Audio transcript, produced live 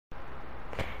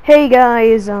Hey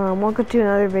guys, welcome to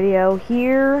another video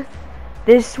here.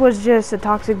 This was just a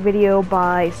toxic video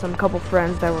by some couple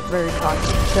friends that were very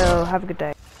toxic, so have a good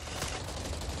day.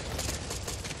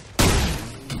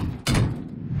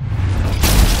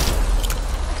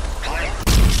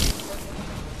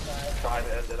 Tried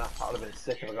it, ended up. I'd have been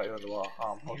sick if I got you on the wall.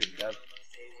 Oh, I'm fucking dead.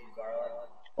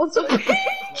 What's up?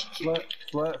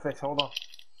 Flirt fish, hold on.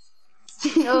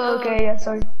 Oh, okay, yeah,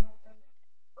 sorry.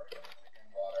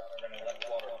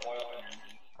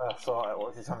 Sorry, what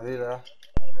was you trying to do there?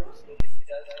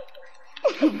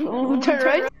 Turn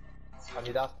right. I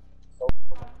need that.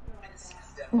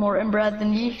 More inbred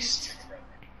than yeast.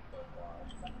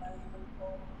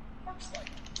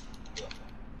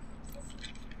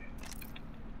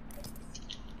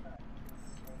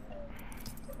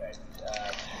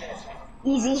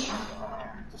 Easy.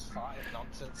 Just fighting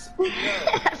nonsense.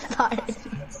 Sorry.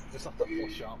 Just have to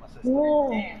push out my sister.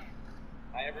 Whoa.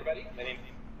 Hi everybody, my name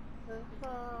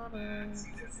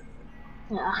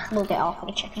Yeah, we'll get off of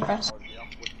the chicken breast.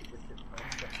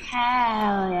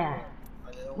 Hell yeah.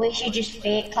 We should just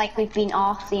fake like we've been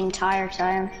off the entire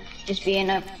time. Just be in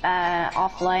a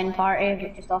offline party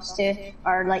with just us two,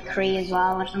 or like Cree as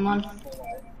well or someone.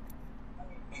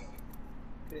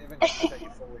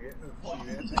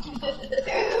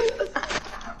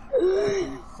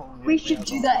 We should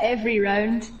do that every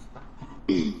round.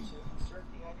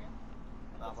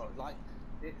 Nah, but like,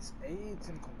 it's AIDS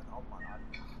and coming on, man.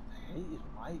 I hate his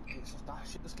mic. It's just that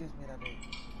shit just gives me an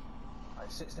headache.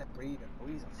 Like, sits there breathing. Oh,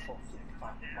 he's a fucking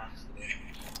fat bastard.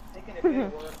 Taking a bit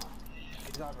of work.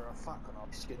 He's either a fat cunt or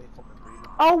skinny fucking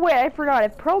breathing. Oh wait, I forgot.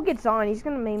 If Pro gets on, he's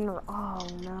gonna make me. Oh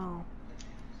no.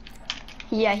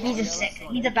 Yeah, he's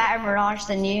a better Mirage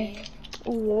than you.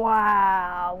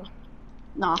 Wow.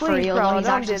 Nah, for Please, real Pro, though, he's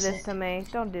don't actually do this sick. to me.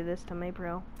 Don't do this to me,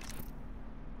 Pro.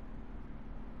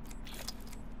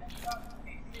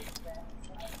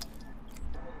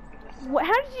 What?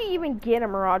 How did you even get a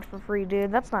Mirage for free,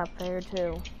 dude? That's not fair,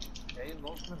 too. Yeah, he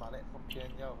loves me, man. It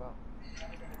fucking, yo, well.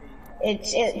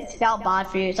 It felt bad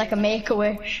for you. It's like a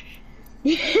make-a-wish.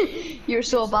 You're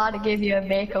so bad it gave you a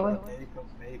make-a-wish.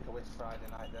 Make a wish Friday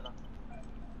night dinner.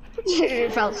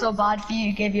 It felt so bad for you,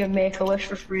 it gave you a make-a-wish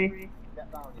for free.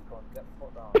 Get down, you cunt. Get the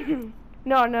fuck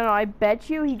down. No, I bet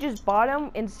you he just bought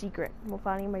him in secret,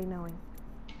 without anybody knowing.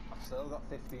 I've still got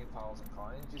 15,000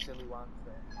 coins, you silly wanker.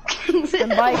 Then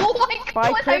buy, Oh my God,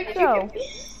 buy how did crypto.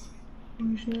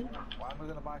 you- Why am I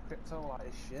gonna buy crypto like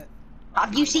this shit?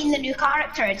 Have you seen the new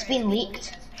character? It's been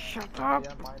leaked. Shut up.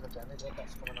 Yeah, mine the benefit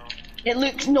that's coming on. It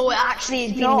looks, no, it actually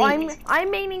has been No, leaked.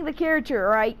 I'm maining the character,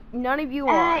 alright? None of you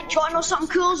are. Do you wanna know something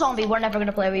cool, Zombie? We're never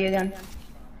gonna play with you again.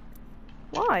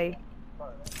 Why?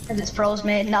 Because it's Pro's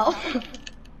mate, no.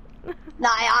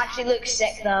 Nah, it actually looks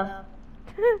sick though.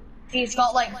 He's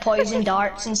got like poison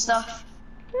darts and stuff.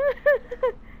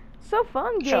 So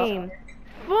fun Sure. game.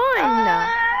 Fun.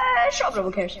 Shut up,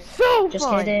 who cares? So Just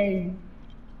fun. kidding.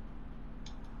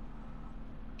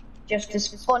 Just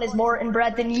as fun as more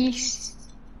inbred than yeast.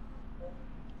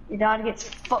 Your dad gets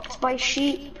fucked by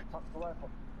sheep.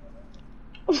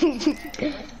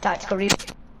 Tactical read.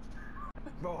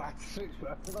 Bro, I switched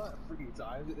after that 3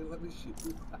 times, it didn't let me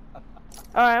shoot.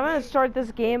 Alright, I'm gonna start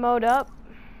this game mode up.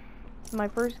 My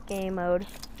first game mode.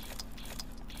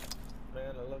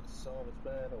 Man, it looks so much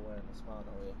better when I smile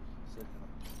on you. Sick of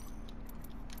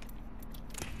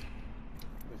it.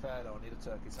 To be fair though, I need a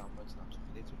turkey sandwich now.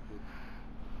 I need some food.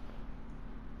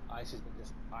 Ice has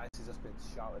just been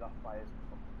shouted off by his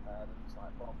parents,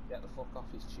 like, well, get the fuck off,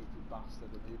 you stupid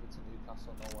bastard, and move it to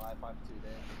Newcastle, no Wi-Fi for 2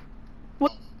 days.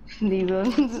 What?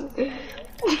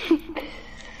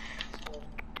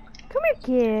 Come here,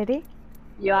 kitty.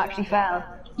 You actually fell.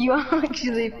 You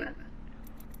actually fell.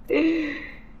 Then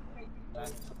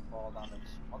 4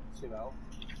 damage, on 2 health.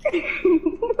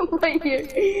 Right here.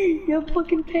 You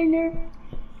fucking pinger.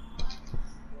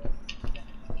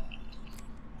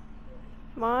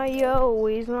 My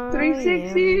always lying.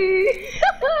 360.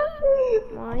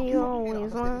 My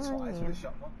always Twice lying. with a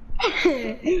shotgun.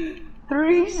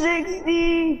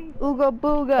 360. Ooga Oh,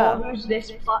 booga. who's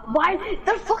this? Why?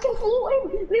 They're fucking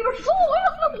floating. They were floating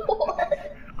on the floor.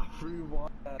 I threw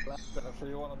one left and I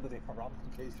threw one underneath my ramp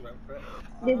in case you went for it.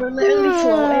 They were literally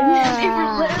floating. They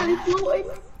were literally floating.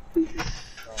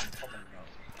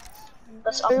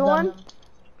 That's up Everyone? done.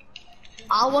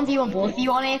 I'll 1v1 both of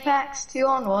you on Apex.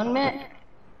 2-on-1, mate.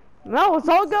 No, let's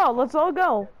all go. Let's all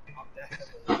go.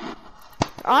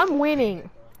 I'm winning.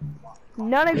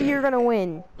 None of you are gonna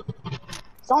win.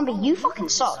 Zombie, you fucking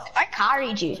suck. I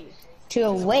carried you to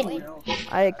a win.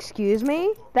 Excuse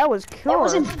me? That was cool.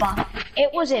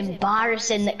 It was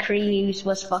embarrassing that Creeves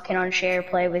was fucking on share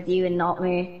play with you and not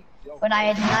me. when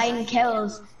I had 9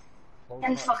 kills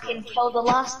and fucking killed the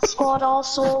last squad all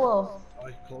solo.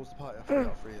 Close the party, I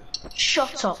forgot for you.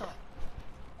 Shut up.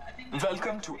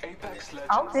 Welcome to Apex Legends.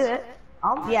 I'll do it.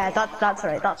 Yeah, that's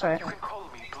right, that's right. You can call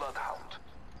me Bloodhound.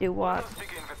 Do what? Let's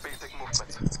begin with basic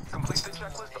movement. Complete the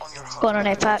checklist on your hub. Going on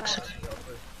Apex.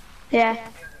 Yeah.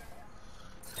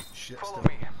 Shit, Follow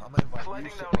still. me. I'm gonna invite Sliding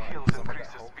you to down party, hills because I'm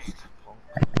increases gonna speed.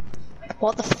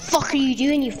 What the fuck are you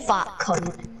doing, you fat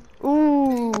cunt?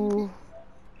 Ooh.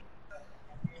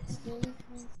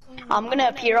 I'm gonna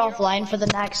appear offline for the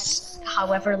next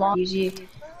however long I use you.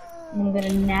 I'm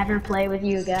gonna never play with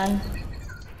you again.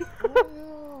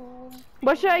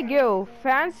 What should I go?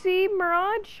 Fancy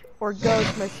Mirage or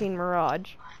Ghost Machine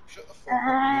Mirage?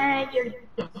 You're...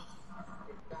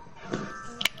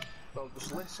 Bro,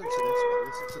 just listen to this, man.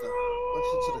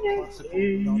 Listen to the classical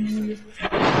nonsense.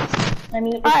 I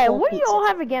mean, Alright, what do you all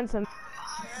have against him?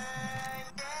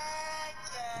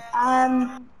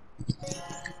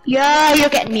 Yeah, you're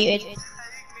getting muted.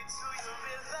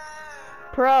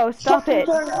 Pro, stop it.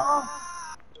 Turn it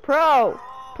off. Pro,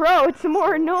 it's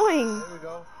more annoying. There we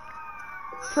go.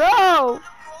 Pro!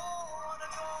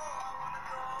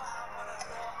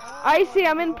 I see,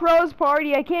 I'm in Pro's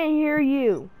party, I can't hear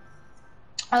you.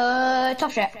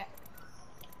 Tough shit.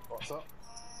 What's up?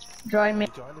 Join me.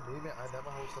 Join the meme, I never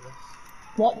hosted this.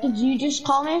 What did you just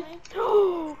call me?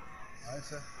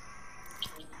 Icy.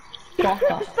 Fuck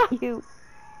off. You.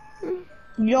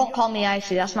 You don't call me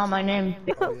Icy, that's not my name.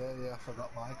 Oh yeah, I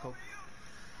forgot Michael.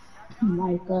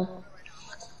 Michael.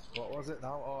 What was it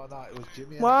now? Oh no, it was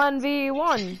Jimmy.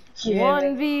 1v1.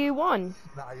 1v1.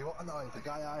 Nah, you want to know, the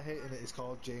guy I hate in it is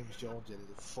called James Jones and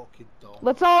he's a fucking dog.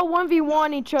 Let's all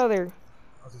 1v1 each other.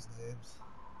 What's his names?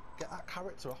 Get that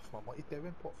character off, man. What you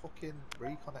doing? Put fucking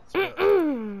reconnect to it.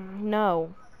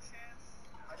 No.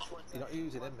 You're not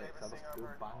using him, mate. I'll just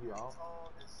bang you out.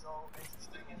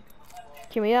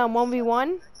 Can we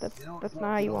 1v1? That's You know, not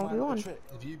how you my little 1v1. trick?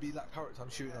 If you beat that character, I'm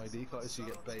shooting ID cards so you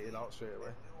get baited out straight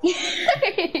away.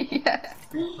 Yeah.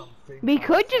 We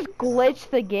could just glitch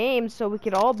the game so we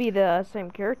could all be the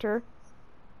same character.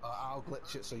 I'll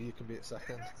glitch it so you can be at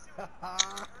second.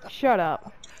 Shut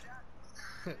up.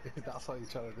 That's what you're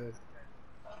trying to do.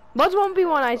 Let's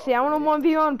 1v1, I see. I want to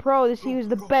 1v1 Pro to see who's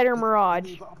the better Mirage. The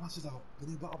new battle pass is out. The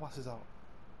new battle pass is out.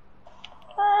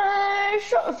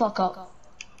 Shut the fuck up.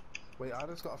 Wait, I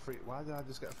just got a free. Why did I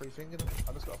just get a free finger?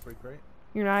 I just got a free crate.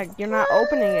 You're not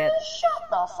opening it. Shut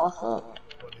the fuck up.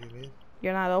 What do you mean?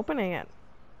 You're not opening it.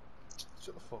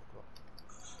 Shut the fuck up.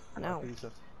 No. He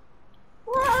said.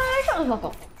 Shut the fuck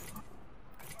up.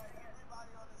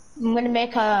 I'm gonna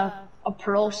make a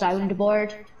pro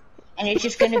soundboard, and it's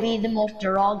just gonna be the most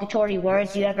derogatory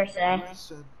words you ever say.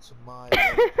 Listen to my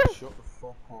shut the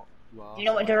fuck up. Do you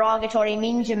know what derogatory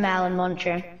means, you melon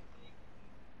muncher?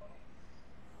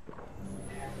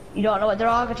 You don't know what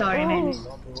derogatory means?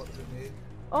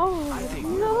 Oh,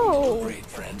 no. Great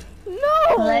friend.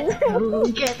 No! Let's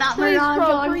get that Please, mirage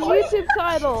Pro, on. for YouTube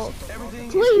title.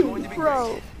 Please,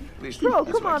 Pro. Bro,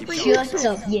 come on, for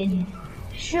YouTube.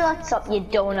 Shut up, you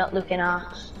donut looking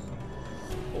ass.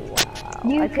 Wow.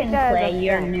 You I can think that is play,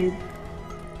 you're a offense.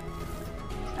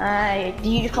 noob. Do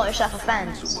you just call yourself a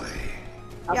fence?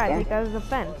 Yeah, I think that is a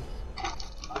fence.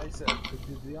 I said,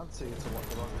 did the answer to what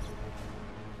the wrong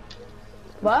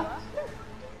What?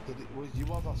 was you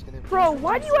was asking him? Bro,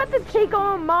 why do you have to take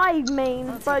on my main,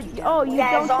 but oh, you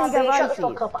don't take up shut the Icy's?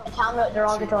 fuck up. I can't know what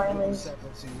derogatory means.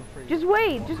 Just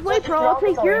wait, Bro, I'll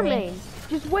take your main.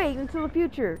 Just wait until the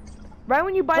future. Right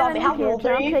when you buy Zombie, that how new old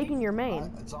character, are I'm you? taking your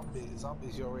main.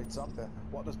 Zombies, you're a zombie.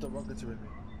 What does derogatory mean?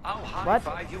 I'll high What?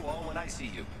 five you all when I see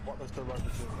you. What does derogatory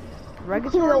mean?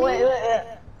 Regulatory? No, wait.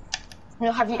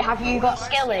 No, have you got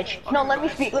skillage? No, let me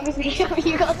speak. Have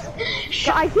you got?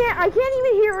 I can't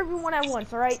even hear everyone at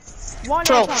once. All right, one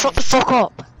Bro, at a time. shut the fuck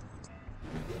up.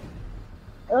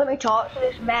 Let me talk to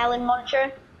this melon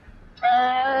muncher.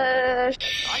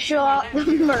 Shut the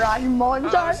mirage This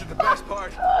monster. is the best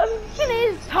part. He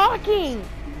is talking.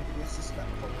 I suspect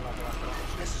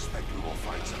we will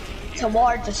find something.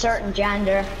 Towards a certain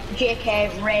gender,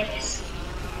 JK race.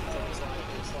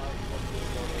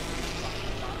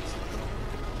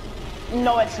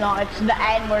 No, it's not. It's the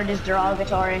N-word is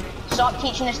derogatory. Stop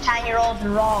teaching this 10-year-olds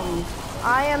wrong.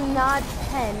 I am not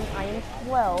 10. I am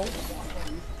 12. Get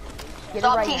it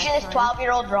Stop right teaching next this time.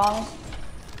 12-year-old wrong.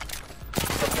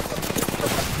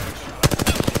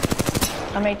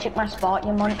 I'm gonna take my spot,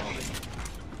 you munt.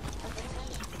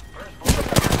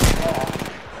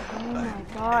 Oh my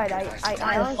god, I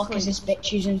Why the fuck is honestly... this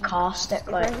bitch using caustic?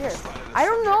 Right here. I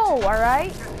don't know,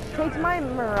 alright? Take my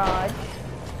Mirage.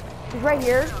 He's right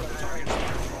here.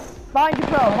 Behind you,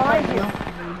 Pro. Behind you.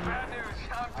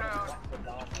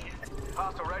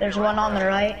 There's one on the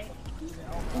right.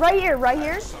 Right here, right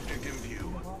here.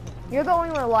 You're the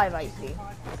only one alive, I see.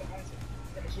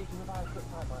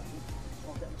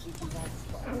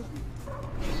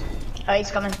 Oh, he's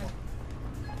coming.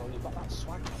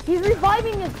 He's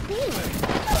reviving his team.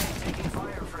 Taking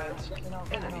fire, friends.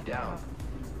 Enemy down.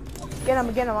 Get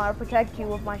him, I'll protect you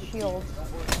with my shield.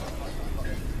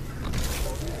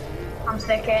 I'm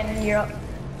sticking. You're up.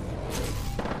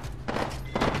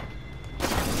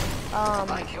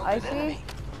 I see.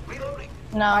 Reloading.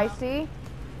 No. I see.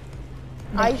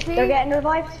 I see. They're getting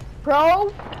revived.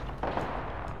 Bro,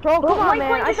 come on,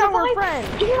 man. I thought we're friends.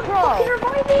 friends. You're fucking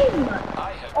reviving.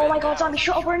 I have Oh my been god, zombie,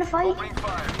 shut up, we're in a fight. opening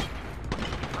fire.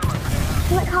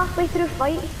 I'm like halfway through a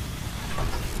fight.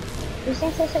 These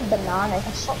things taste like bananas.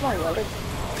 I shot my loaded.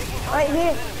 Right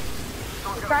here.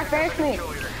 Try finish me.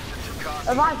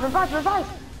 Revive.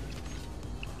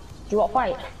 Do you want to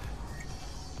fight?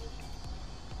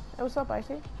 Hey, what's up,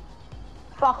 Icy?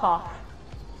 Fuck off.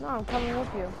 No, I'm coming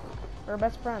with you. We're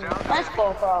best friends. Let's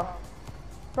go, bro.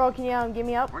 Bro, can you get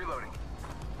me up? Reloading.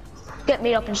 Get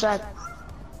me up inside.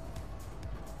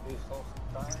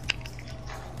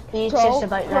 He's Bro, just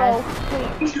about there.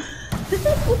 please.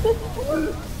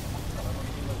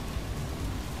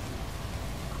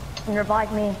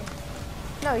 Revive me.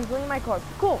 No, he's leaving my corpse.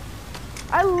 Cool.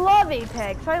 I love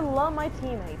Apex. I love my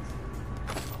teammates.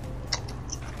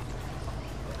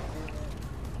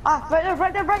 Ah, right there.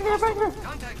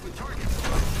 Contact with target.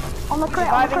 On the crate,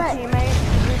 Reviving teammate.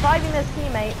 Reviving this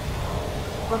teammate.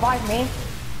 Revive me.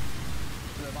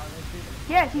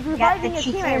 Yes, he's reviving his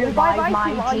cheeky teammate. Revive revive, Icy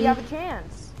my while G. you have a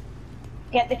chance.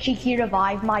 Get the cheeky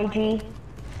revive, my G.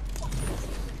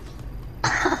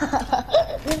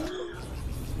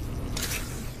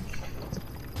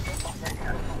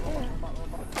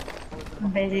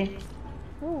 I'm busy.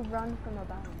 Ooh, run from a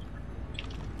bound.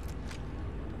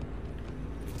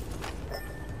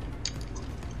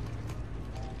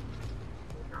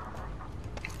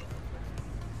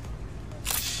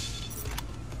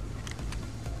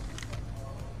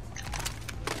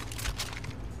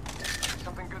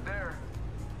 Something good there.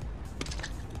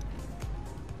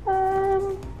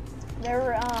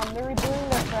 They're rebooting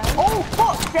their friend. Oh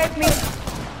fuck! Save me!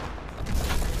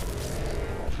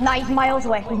 Nah, he's miles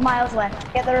away.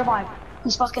 Get the revive.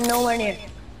 He's fucking nowhere near.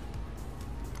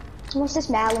 What's this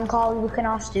melancholy looking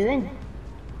ass doing?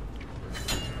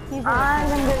 He's I'm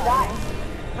gonna die.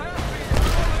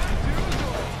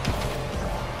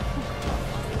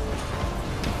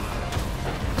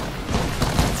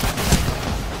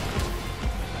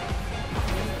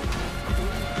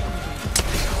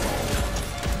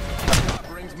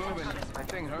 Rings moving. My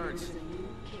thing hurts.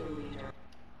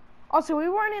 Also, we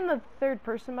weren't in the third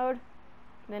person mode.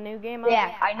 The new game mode.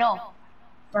 Yeah, I know.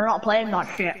 We're not playing that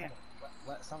shit.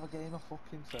 Let's have a game of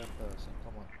fucking third person,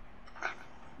 come on.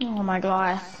 Oh my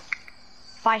god.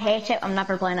 If I hate it, I'm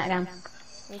never playing it again.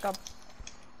 Link up.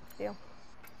 Deal.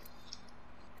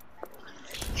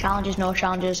 Challenges, no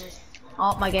challenges.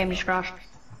 Oh, my game just crashed.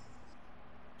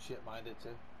 Shit, mine did too.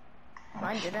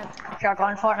 Mine didn't. Sure, go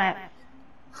on Fortnite.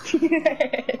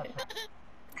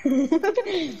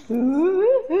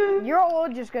 You're all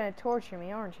just gonna torture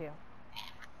me, aren't you?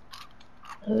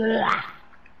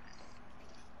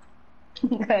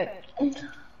 Good.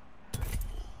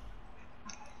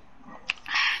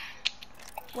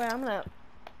 Wait, I'm gonna.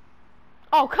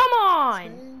 Oh, come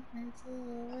on!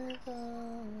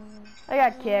 I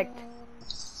got kicked.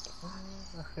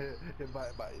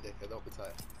 Invite back, you dickhead, don't be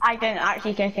tight. I didn't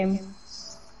actually kick him.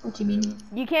 What do you mean?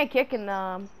 You can't kick in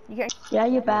you can't. Yeah,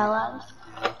 you bella.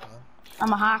 Yeah, you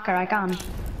I'm a hacker, I can. can.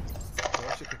 I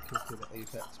wish I could kick in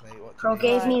Apex, mate. What do Bro you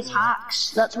mean? gave me his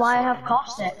hacks. That's why I have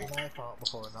caustic. Get your knife out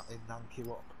before I nank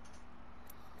you up.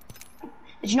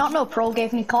 Did you not know Pro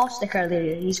gave me caustic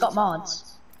earlier? He's got mods.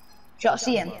 Do you not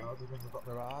see him? I've got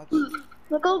Mirage.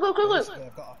 Look, look. Basically,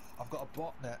 I've got a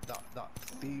botnet that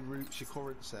deroutes your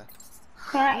currency.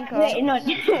 Wait, no.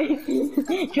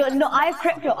 No, I have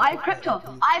crypto.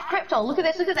 Look at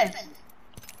this.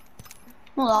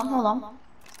 Hold on.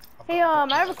 Hey, I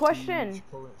have a question.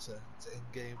 Currency to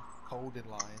in-game coding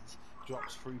lines,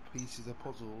 drops through pieces of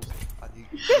puzzles, and you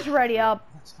Just ready up.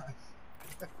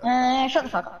 Shut the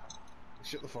fuck up.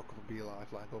 Shut the fuck up and be a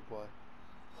lifeline, good boy.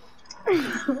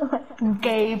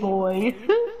 Gay boy.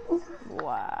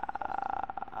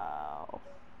 Wow.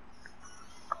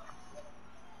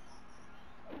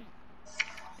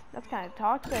 That's kind of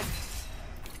toxic.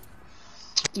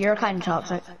 You're kind of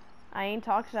toxic. I ain't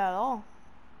toxic at all.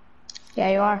 Yeah,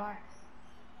 you are.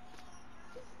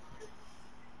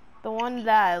 The one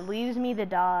that leaves me to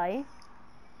die.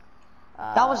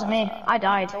 That wasn't me. I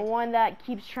died. The one that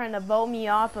keeps trying to vote me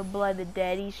off of Blood the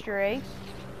Dead Easter eggs.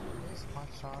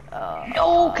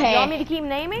 Okay. You want me to keep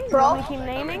naming? Bro. You want me to keep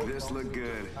naming? This look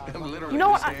good. You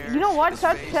know what? You know what?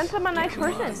 Since I'm a nice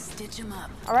person.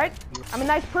 All right, I'm a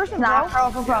nice person, Nah,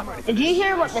 bro. bro. Did you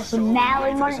hear what this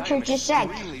Melon Muncher just said?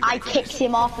 I kicked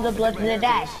him off of the Blood of the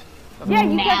Dead. Yeah,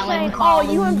 you kept saying, "Oh,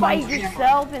 you invite Muncher.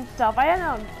 yourself and stuff." I had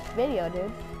a video,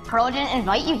 dude. Bro didn't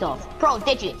invite you though. Bro,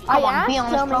 did you? I Come on, be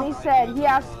asked honest, him, bro. and he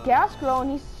asked Gas Girl,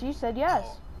 and she said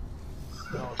yes.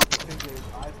 No, the thing is,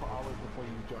 I put hours before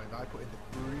you joined. I put in the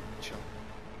group chat.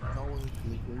 No one in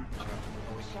the group chat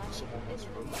knowing someone was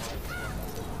from the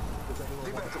because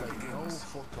everyone wanted to say, no,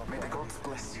 fuck off. May the gods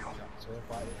bless you. So I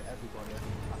invited everybody,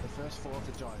 and the first 4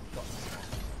 to join got this.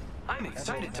 I'm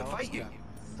excited to fight you.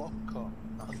 Fuck off.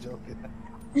 No, I'm joking.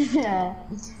 Yeah.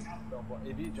 No, but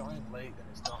if you join late, then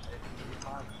it's not. You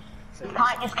can't say You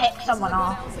can't just kick someone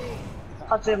off.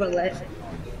 Possibly. like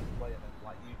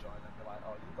you join and be like,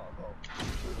 oh, you gotta go.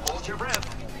 Hold your breath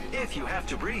if you have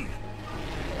to breathe.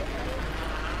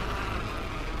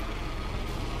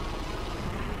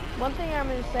 One thing I'm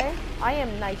gonna say, I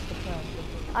am nice to Pro.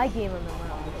 I gave him the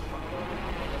round.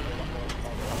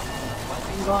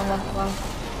 I'm going this one.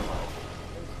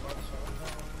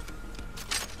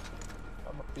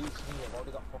 I'm a beast, me. I've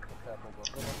already got fucking purple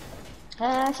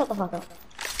gun. Shut the fuck up.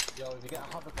 Yo, if you get a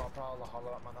havoc or prowler,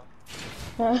 holler at me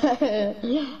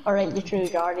now. Alright, you're true,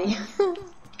 Jardy.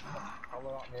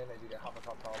 Holler at me, and if you get havoc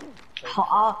or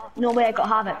prowler. No way I got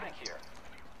Havoc.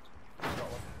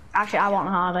 Actually, I want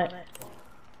Havoc.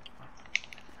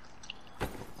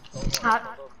 I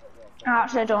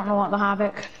actually don't know what the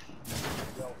Havoc.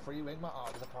 Yo, free wing, mate.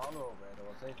 There's a prowler over there.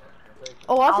 I'll take it.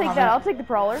 Oh, I'll take have that. it. I'll take the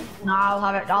Prowler. No, I'll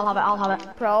have it.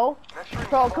 Pro,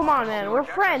 come on, man. We're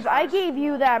friends. I gave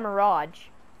you that Mirage.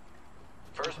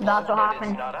 First That's what blood,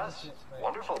 happened. it's not us.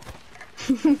 Wonderful.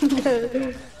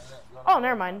 Oh,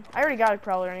 never mind. I already got a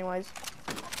Prowler anyways.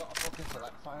 I've got a fucking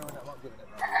select fire and I'm not giving it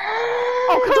now.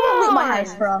 Oh, come Don't loot my on!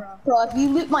 house, bro. Bro, if you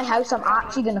loot my house, I'm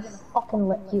actually gonna fucking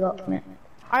lick you up, man.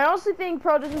 I honestly think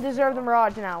Pro doesn't deserve the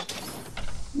Mirage now.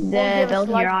 The give us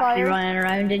building light you're actually fire. running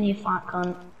around in, you fat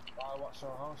cunt. I watched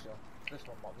your house, yo. This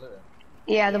one, Bob looting.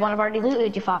 Yeah, the one I've already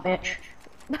looted, you fat bitch.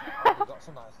 You got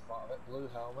some nice part of it. Blue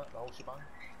helmet, the whole shebang.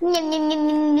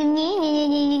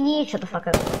 Shut the fuck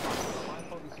up. Mine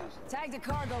probably too slow. Tag the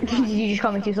cargo. Did you just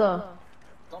call me too slow?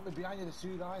 Got me behind you, there's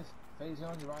 2 guys. Phasing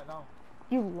on you right now.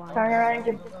 You lie. Turn around,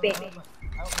 you bitch. Help me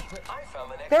quick. I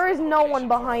found the next There is no one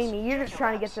behind me. You're just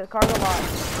trying to get to the cargo lot.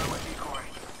 decoy.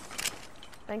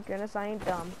 Thank goodness I ain't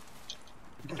dumb.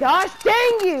 Gosh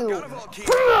dang you!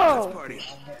 Pro! Party.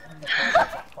 Guess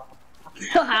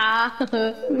what? I'm not going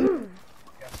to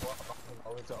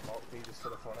always got a multi feed just for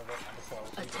the fun of it.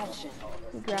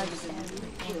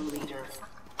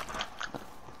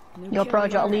 Yo, bro,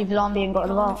 do you want to leave the zombie and go to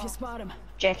the If you vault? spot him.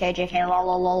 JK, lol,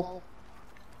 lol, lol.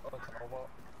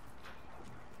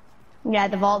 Yeah,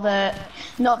 the vault,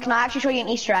 No, can I actually show you an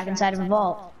Easter egg inside of a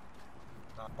vault?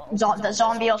 The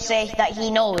zombie will say that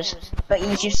he knows, but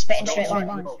he's just spitting straight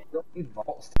lines. You don't need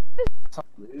vaults.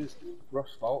 Lose.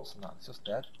 Rush vaults and that, it's just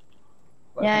dead.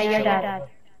 Yeah, you're dead.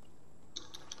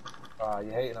 You're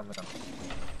hating on me now.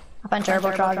 I found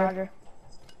turbocharger.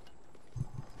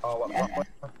 Oh, what?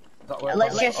 That way,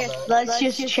 Let's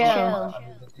just chill.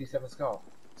 T7 skull.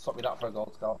 Swap me that for a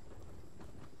gold skull.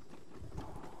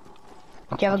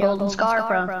 Do you have a golden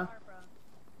scar, bro?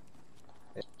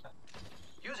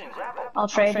 Using grapple. I'll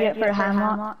trade you it for a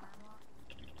hamlock.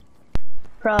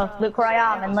 Bro, look where I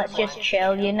am and let's just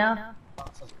chill, you know?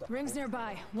 Rings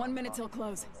nearby. 1 minute till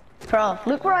close. Bro,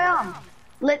 look where I am.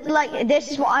 Like, this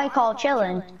is what I call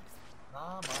chilling. Nah,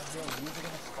 man, you're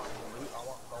gonna spot the loot. I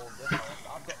want gold.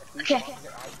 I've got the Okay.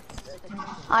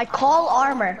 I call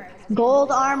armor.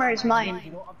 Gold armor is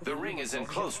mine. The ring is in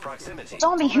close proximity.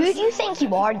 Zombie, who do you think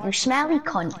you are, you smelly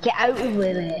cunt? Get out of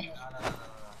it.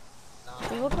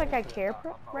 You look like I care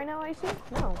right now, I see?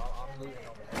 No.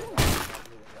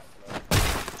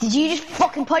 Did you just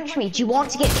fucking punch me? Do you want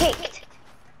to get kicked?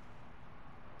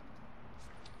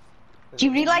 Do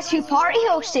you realize who party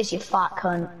host is, you fat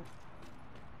cunt?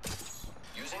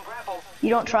 Using grapple. You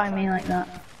don't try me like that.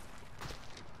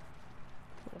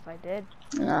 If I did.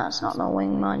 Nah, it's not no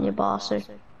wingman, you bastard.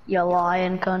 You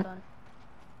lying cunt.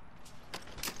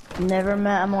 Never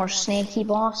met a more snaky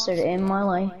bastard in my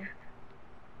life.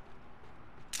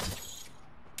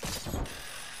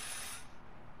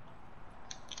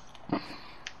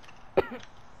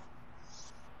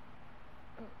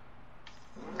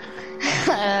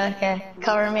 Okay,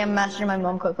 cover me, I'm messaging my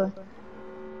mom quickly.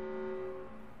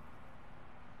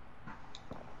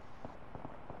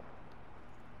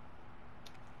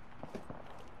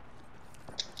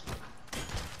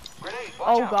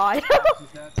 Oh god.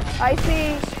 I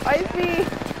see. I see.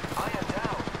 I am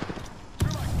down.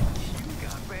 You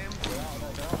got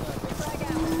bamboozled.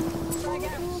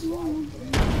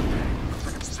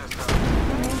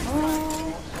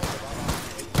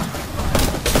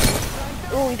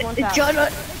 Ooh, he's one tap. John,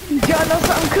 knows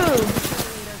something cool.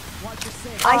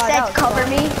 I said cover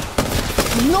me.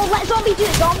 No, let zombie do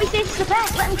it. Zombie says it's the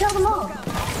best. Let him kill them all.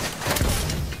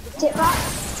 Sit back.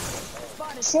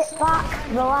 Sit back,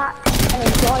 relax, and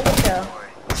enjoy the show.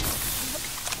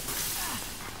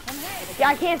 Yeah,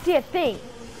 I can't see a thing.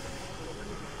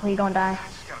 Well, you gonna die.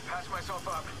 Just gotta patch myself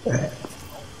up.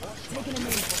 Taking a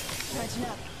minute. Catching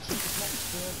up.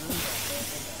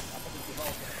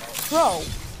 Bro,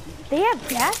 they have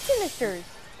gas canisters.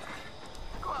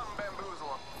 Go out and bamboozle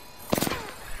 'em.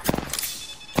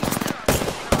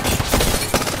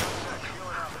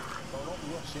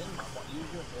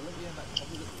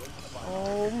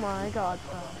 Oh my god,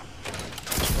 bro.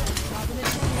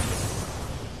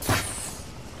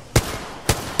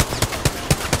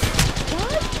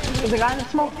 There's a guy in the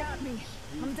smoke.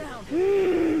 I'm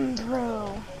down.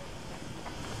 Bro.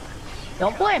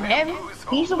 Don't blame him.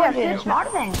 He's the one doing the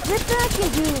smart thing. This guy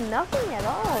can do nothing at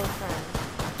all,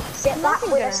 friend. Sit back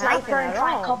Nothing's with gonna a sniper happen and at try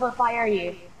and all. cover fire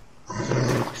you.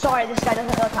 Sorry, this guy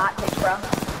doesn't know tactics, bro.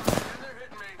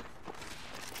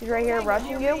 He's right here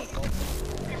rushing you.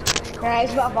 Yeah,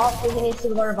 he's got a vault, he needs to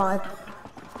go revive.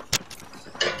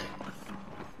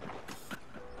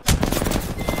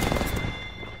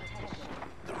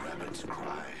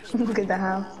 Look at the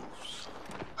house.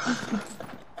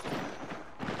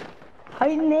 How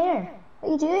you in there? What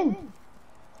are you doing?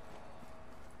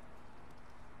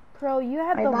 Bro, you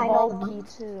have Are the you behind all vault the key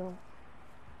buttons? too.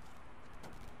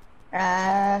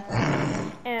 Uh,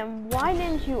 And why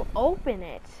didn't you open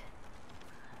it?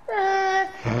 Chill,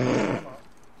 man,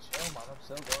 I'm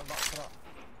still going back to that.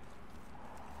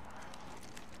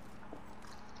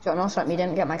 don't know something, you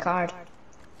didn't get my card.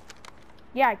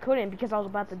 Yeah, I couldn't because I was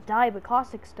about to die, but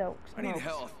Caustic Stokes. I need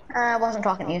help. I wasn't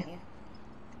talking to you.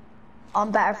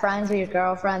 I'm better friends with your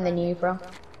girlfriend than you, bro.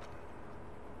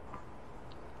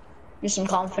 Just some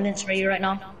confidence for you right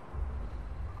now.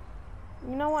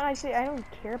 You know what I say? I don't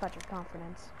care about your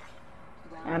confidence.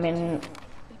 I mean,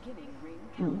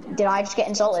 did I just get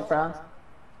insulted, bro?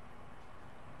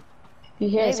 You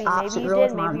hear this Maybe absolute you road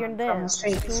did. man Maybe you're from the dead.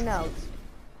 streets. Who knows?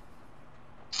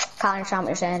 Can't understand what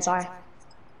you're saying, sorry.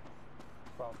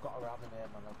 Bro, I've got around in here,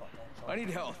 man. I've got no choice. I need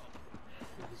help.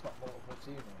 He's got multiple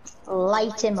teammates.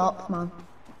 Light him up, man.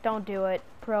 Don't do it,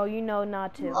 Pro. You know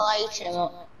not to. Light him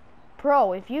up.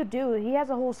 Pro, if you do, he has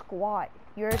a whole squad.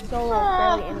 You're solo,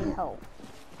 barely any help.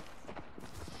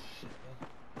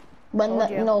 When the,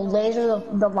 Told you. no, laser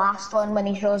the last one when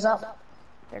he shows up.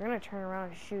 They're gonna turn around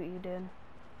and shoot you, dude.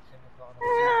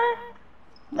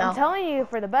 No. I'm telling you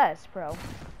for the best, Pro.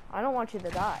 I don't want you to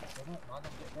die. I'm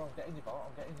getting your vault,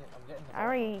 I'm getting the vault. I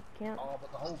already can't. Oh,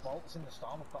 but the whole vault's in the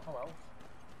storm, I've got no health.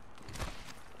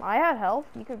 I had health.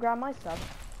 You could grab my stuff.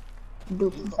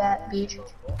 Doopy fat bitch.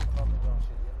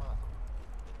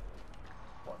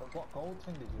 What gold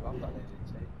thing did you have that didn't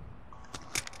take?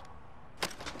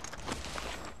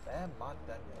 They're mad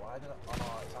then, why did I? Oh no,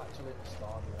 it's actually the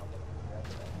storm, I'm gonna forget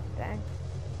it. Dang.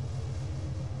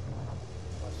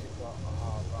 Unless you've got a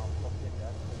hard round fucking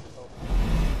dead.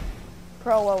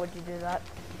 Pro, what would you do that?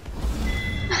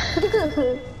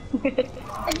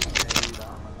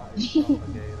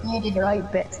 You did the right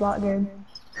bits, not good.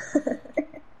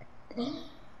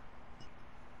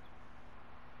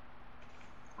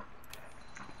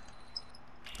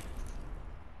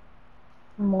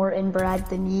 More inbred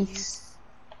than yeast.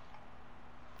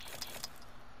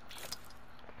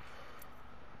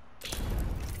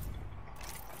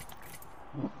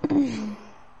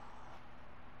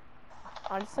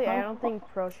 Honestly, I don't think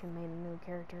Pro should make a new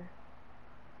character.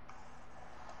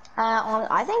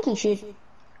 I think he should.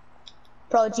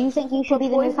 Bro, do you think you should be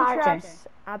the new Poison character? traps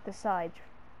at the side,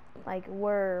 like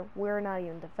we're not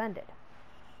even defended.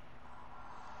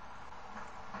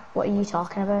 What are you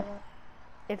talking about?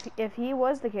 If he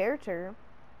was the character,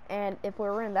 and if we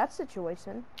were in that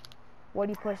situation, what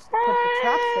do you put the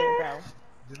traps there, bro?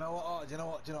 Do you know what? Oh, do you know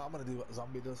what? I'm gonna do what the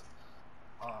zombie does.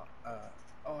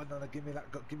 Oh no, give me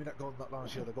that gold knockdown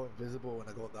shield. I go invisible when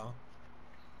I go down.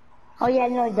 Oh yeah,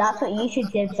 no, that's what you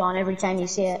should dibs on every time you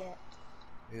see it.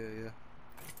 Yeah.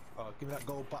 Oh, give me that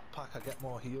gold backpack. I get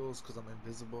more heals because I'm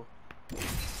invisible.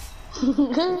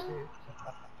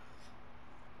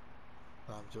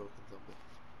 No, I'm joking, zombie.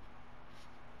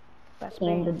 That's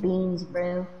Came the me. beans,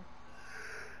 bro.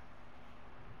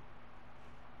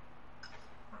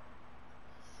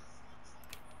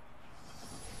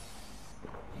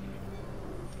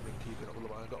 Been keeping up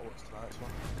got what's tonight's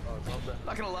one. Oh, zombie.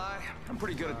 Not gonna lie, I'm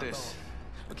pretty good at this.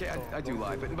 Okay, I do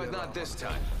lie, but not this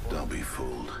time. Don't be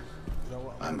fooled. You know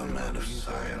what, I'm a man of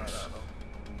science.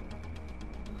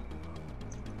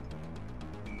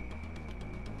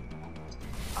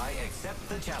 I accept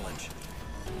the challenge.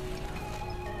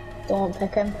 Don't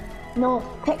pick him. No,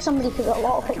 pick somebody because a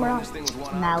lot of pick me This up. thing with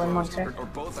one eye Melon closed, monster. or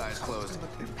both eyes closed.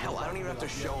 Hell, I don't even have to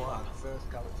show up.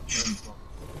 First character, first one.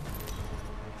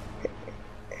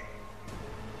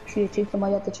 Shoot you from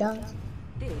I got the chance.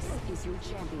 This is your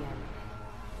champion.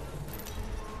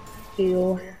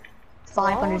 You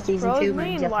 500 season Bro's 2 main,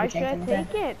 means you why have to should I take take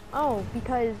him. it? Oh,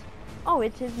 because, oh,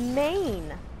 it's his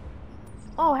main.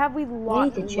 Oh, have we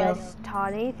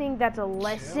taught anything that's a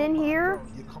lesson Man, here? bro,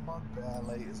 you come on bare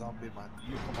late, zombie man.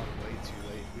 You come on way too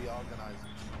late. We organised.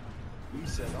 We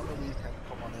said on the weekend,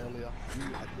 come on earlier. You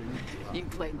agreed to that. You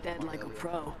played dead like a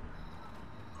pro.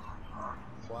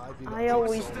 Why have you got I to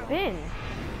always so long? been.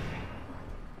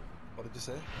 What did you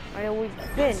say? I always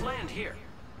been. Land here.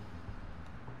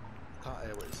 Can't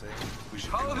hear what you're saying.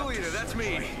 Follow the leader, that's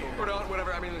me. Or not,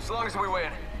 whatever. I mean, as long as we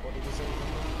win. What did you say?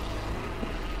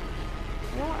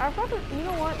 You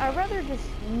know what? I'd rather just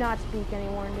not speak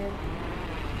anymore, dude.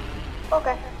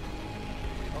 Okay.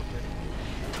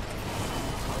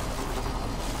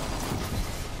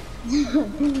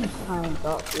 I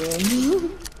got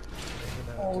you.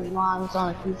 Oh, mom's on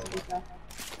a peacekeeper.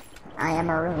 I am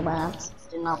a robot.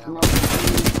 Do not know.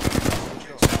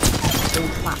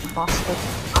 Flat bastard.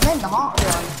 I'm in the hot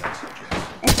one.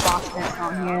 It's bastard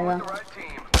not here though. Right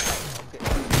team.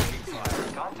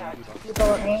 You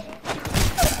go with me.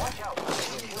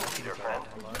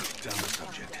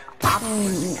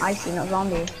 I seen a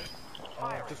zombie. Oh,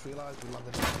 I just realised we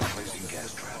landed Placing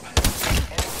gas trap.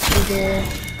 You did.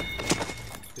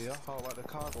 here. How like the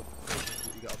cargo?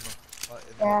 You got enough, like,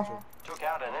 in the Yeah. actual- Took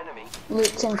out an enemy.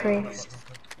 Loot's increased.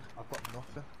 I've got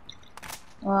nothing.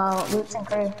 Well, loot's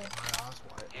increased. My ass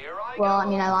white. Here I Well, go. I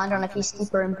mean, I landed on a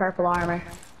peacekeeper in purple armor.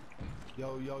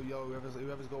 Yo,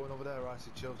 whoever's going over there, I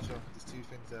see chill. There's two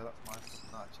things there, that's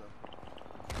my not chill.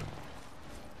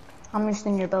 I'm just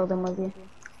in your building with you.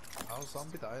 How's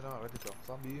zombie dying already though?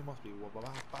 Zombie, you must be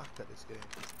back at this game.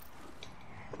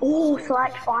 Oh,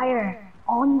 select fire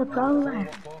on the brawler.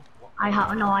 I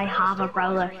have I have a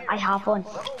brawler. I have one.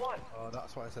 Oh,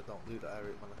 that's why I said don't loot the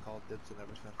area when I called dibs and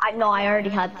everything. I know. I already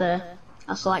had a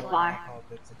select fire. I called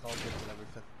dibs and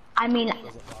everything. I mean,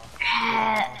 Doesn't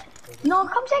matter. no,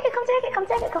 come take it, come take it, come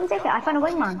take it, come take it. I found a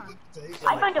wingman.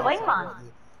 I found a wingman.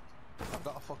 I've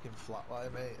got a fucking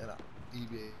flatline, mate, and a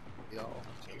EVA. Yo,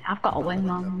 I've got a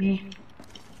wingman on me.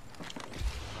 I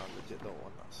legit don't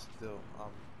want that still.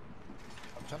 I'm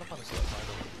trying to find a select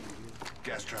finder.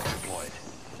 Gas trap deployed.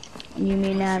 You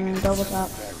mean double tap?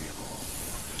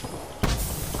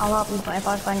 I'll help you if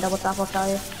I find double tap. I'll tell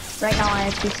you. Right now I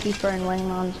have peacekeeper and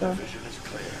wingman, so Vision is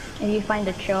clear. if you find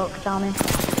a choke, tell me.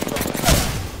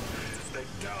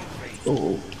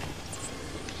 Oh.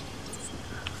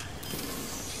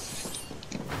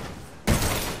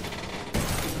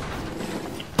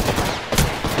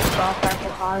 Purple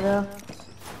cargo.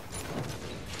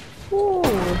 Ooh,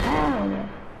 hell yeah.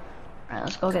 Alright,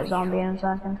 let's go get zombie in a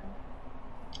second.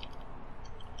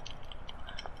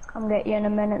 Come get you in a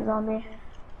minute, zombie.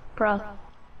 Bro.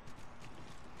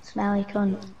 Smelly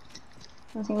cunt.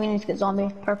 I think we need to get zombie.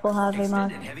 Purple heavy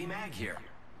mag. Extended heavy mag here.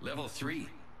 Level 3.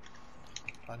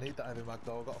 I need that heavy mag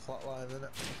though, I've got a flatline in it.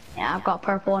 Yeah, I've got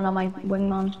purple one on my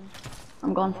wingman.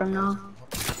 I'm going from now.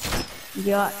 You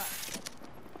got.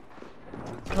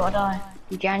 You wanna die?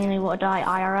 You genuinely wanna die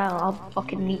IRL? I'll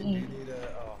fucking meet you. You need a,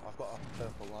 oh, I've got a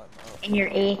purple light now. In your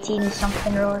 18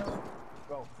 something road.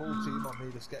 Bro, full team on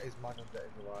me, just get his mag and get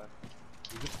him alive.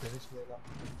 You just finished me that.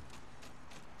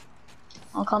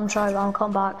 I'll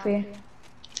come back for you.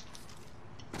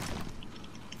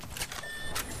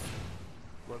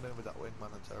 Run in with that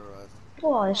wingman and terrorise him.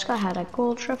 Oh, this guy had a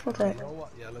gold triple You tip. know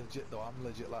what? Yeah, legit though. I'm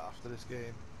legit like after this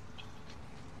game.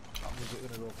 I'm legit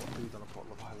gonna go put food on a pot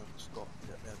of Highland Scott.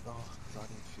 Get me a dog, cause I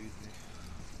need food, mate.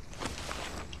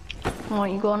 What,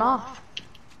 you going off?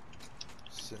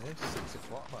 Finish 6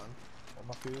 o'clock, man. Well,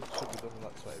 my food should be done in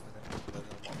like 20 minutes. Then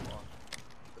I'm on.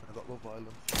 Then I got Love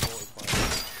Island for 45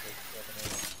 minutes.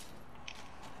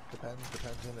 Depends,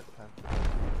 innit? Depends.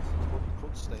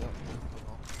 Could stay up, you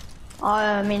know.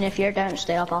 I mean, if you're down to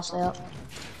stay up, I'll stay up.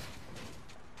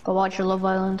 Go watch your Love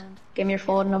Island. Give me your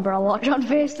phone number, I'll watch on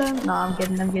FaceTime. No, I'm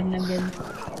kidding. I'm kidding.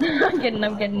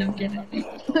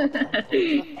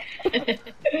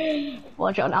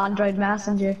 Watch on Android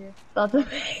Messenger. That's it.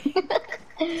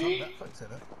 It's on Netflix,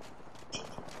 innit?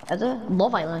 Is it?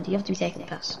 Love Island, you have to be taking the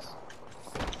piss.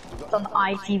 You got It's on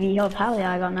ITV Hub. Hell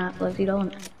yeah, I got Netflix. You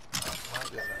don't.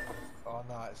 Oh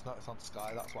no, it's not. It's on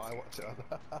Sky. That's why I watch it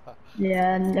on.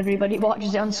 Yeah, and everybody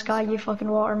watches it on Sky. You fucking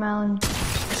watermelon. No, but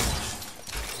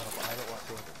I don't watch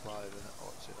it when it's live, innit? I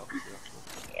watch it obviously.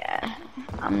 Yeah,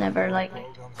 I'm never like.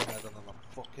 Programs and then the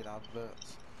fucking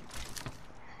adverts.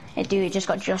 Hey dude, it just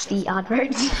got Just Eat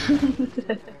adverts.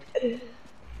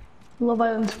 Love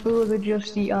Island's full of the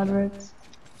Just Eat adverts.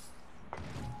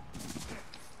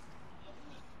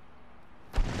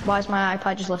 Why is my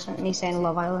iPad just listening to me saying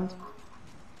Love Island?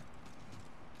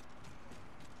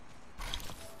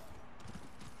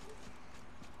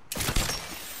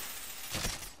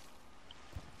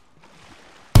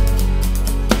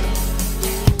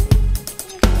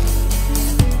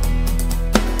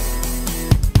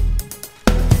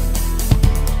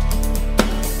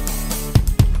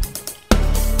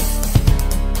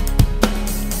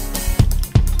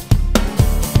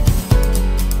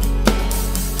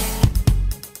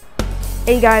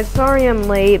 Hey guys, sorry I'm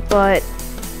late, but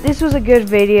this was a good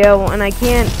video and I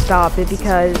can't stop it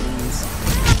because,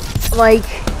 like,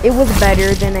 it was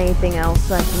better than anything else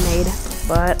I've made.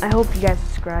 But I hope you guys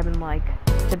subscribe and like.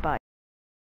 Goodbye.